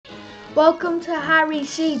Welcome to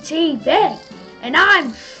HarryC TV, and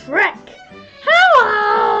I'm Shrek.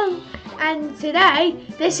 Hello! And today,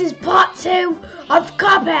 this is part 2 of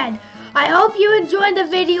Cuphead. I hope you enjoyed the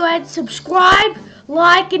video and subscribe,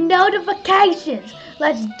 like, and notifications.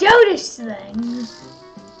 Let's do this thing.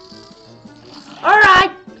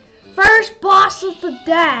 Alright, first boss of the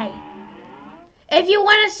day. If you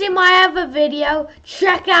want to see my other video,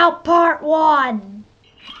 check out part 1.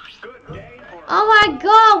 Oh my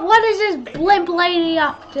god, what is this blimp lady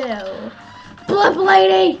up to? Blimp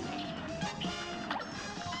lady!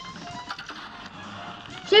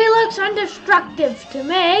 She looks indestructible to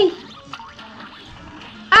me.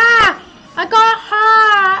 Ah! I got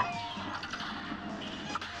hurt!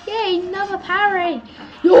 Yay, another parry.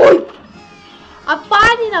 Yoink! I'm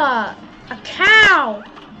fighting a cow.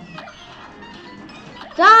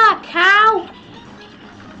 Die, cow!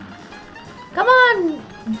 Come on,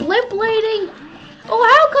 blimp lady. Oh,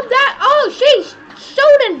 how come that? Oh, she's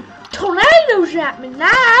shooting tornadoes at me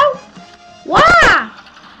now. Why?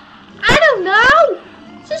 I don't know.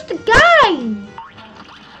 It's just a game.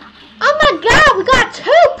 Oh my god, we got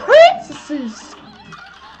 2 princesses.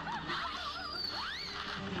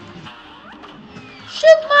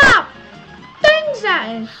 Shoot my things at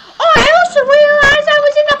him. Oh, I also realized I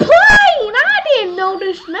was in a plane. I didn't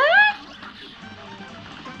notice that.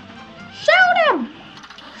 Shoot him.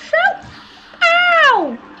 Shoot.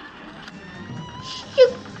 Ow.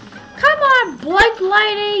 Shoot. Come on, blimp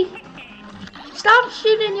lady. Stop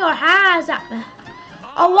shooting your eyes at me.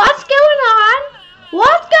 Oh, what's going on?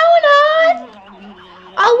 What's going on?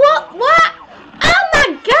 Oh, what? Oh my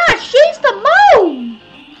gosh, she's the moon.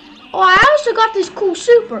 Oh, I also got this cool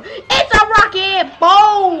super. It's a rocket.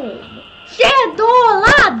 Boom. She do a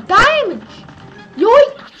lot of damage.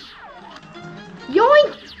 Yoink.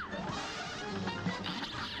 Yoink.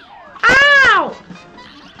 Ow.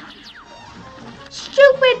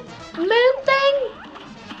 Stupid moon thing.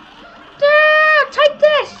 Take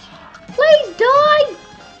this. Please die.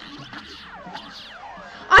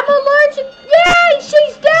 I'm allergic. Yay,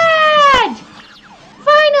 she's dead.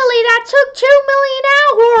 Finally, that took 2 million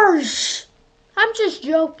hours. I'm just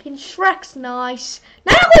joking. Shrek's nice.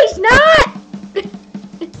 No, he's not.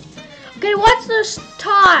 Okay, what's this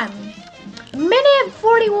time? Minute and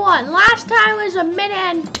 41. Last time was a minute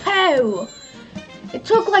and 2. It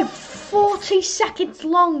took like 40 seconds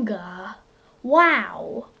longer.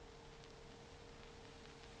 Wow.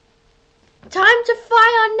 Time to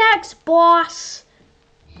fight our next boss.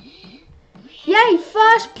 Yay,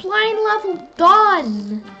 first plane level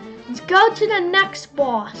done. Let's go to the next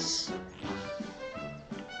boss.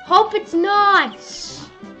 Hope it's nice.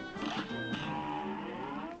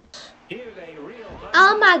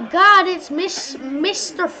 Oh my god, it's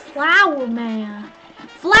Mr. Flower Man.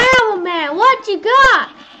 Flower Man, what you got?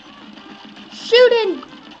 Shooting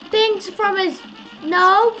things from his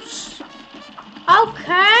nose.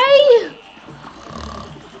 Okay.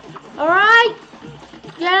 Alright.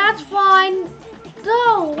 Yeah, that's fine.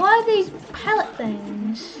 So, what are these pellet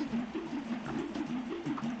things?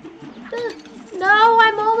 No,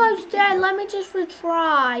 I'm almost dead. Let me just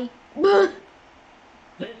retry.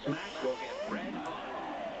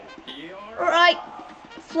 Alright,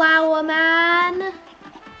 Flower Man.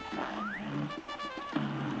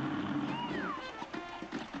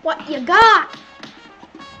 What you got?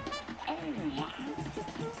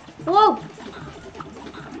 Whoa.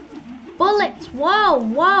 Bullets. Whoa,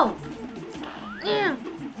 whoa. Yeah.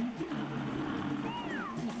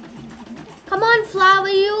 Come on, Flower,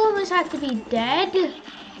 you almost have to be dead.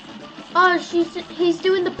 Oh, he's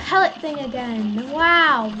doing the pellet thing again.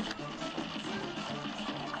 Wow.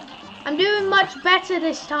 I'm doing much better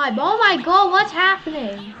this time. Oh my god, what's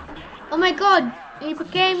happening? Oh my god, he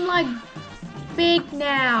became like big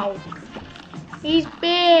now. He's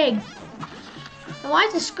big. And why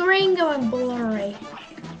is the screen going blurry?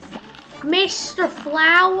 Mr.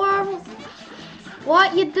 Flower,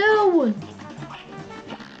 what you doing?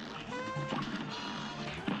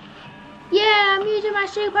 Yeah, I'm using my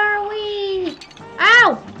super wing.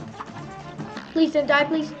 Ow! Please don't die,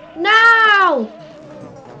 please. No!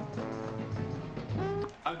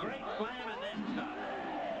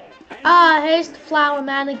 Here's the Flower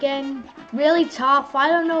Man again. Really tough, I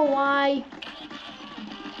don't know why.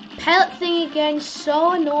 Pellet thing again,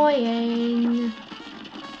 so annoying.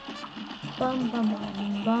 Bum bum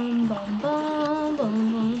bum bum bum bum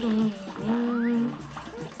bum bum bum.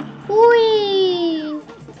 Whee!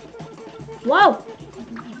 Whoa!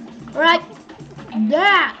 Alright,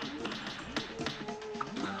 that.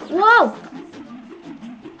 Whoa!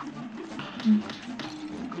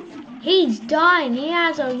 He's dying. He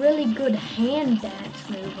has a really good hand dance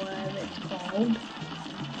move, whatever it's failed.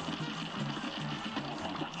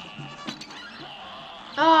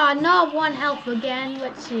 Oh, not 1 health again.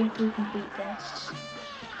 Let's see if we can beat this.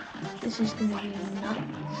 This is gonna be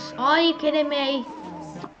nuts. Are you kidding me?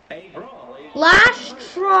 Last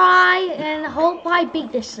try and hope I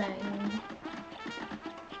beat this thing.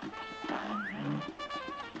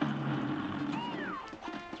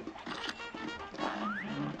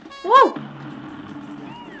 Whoa!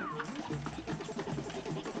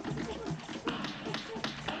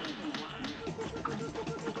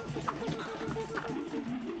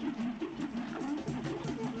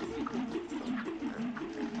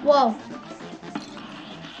 Whoa.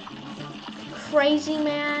 Crazy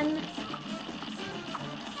man.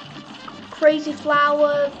 Crazy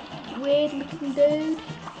flower. Weird looking dude.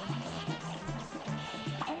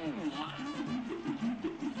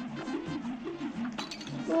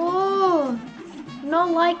 Oh, not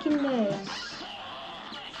liking this.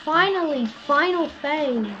 Finally, final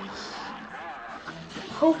phase.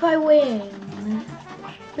 Hope I win.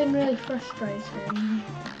 It's been really frustrating.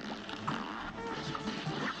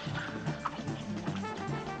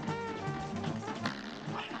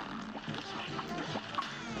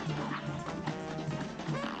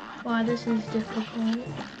 Wow, this is difficult.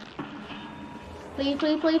 Please,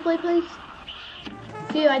 please, please, please, please.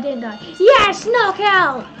 Phew, I didn't die. Yes,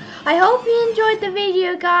 knockout! I hope you enjoyed the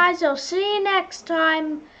video, guys. I'll see you next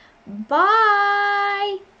time.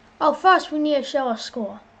 Bye! Oh, first we need to show our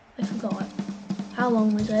score. I forgot. How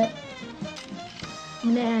long was it?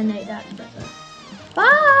 Minute and 8, that's better.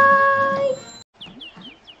 Bye!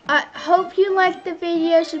 I hope you liked the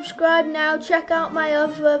video. Subscribe now. Check out my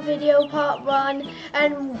other video, part 1.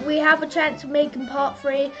 And we have a chance of making part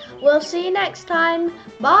 3. We'll see you next time.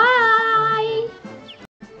 Bye!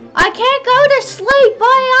 I can't go to sleep.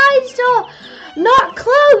 My eyes are not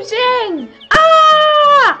closing.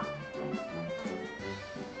 Ah!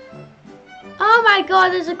 Oh my god,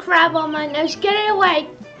 there's a crab on my nose. Get it away.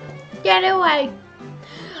 Get it away.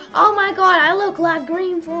 Oh my god, I look like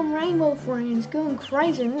Green from Rainbow Friends, going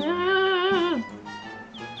crazy. Oh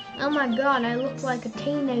my god, I look like a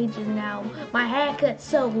teenager now. My haircut's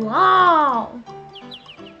so long.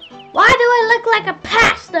 Why do I look like a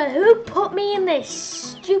pastor? Who put me in this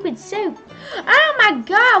stupid soup? Oh my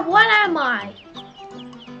god, what am I?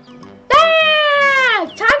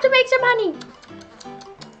 Ah! Time to make some honey.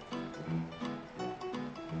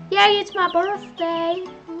 Yay, it's my birthday.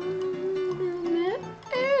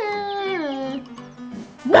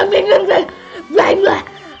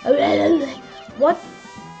 What?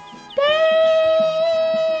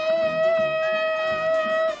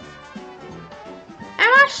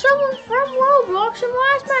 Am I someone from Roblox and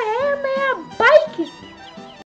why is my hair made of bacon?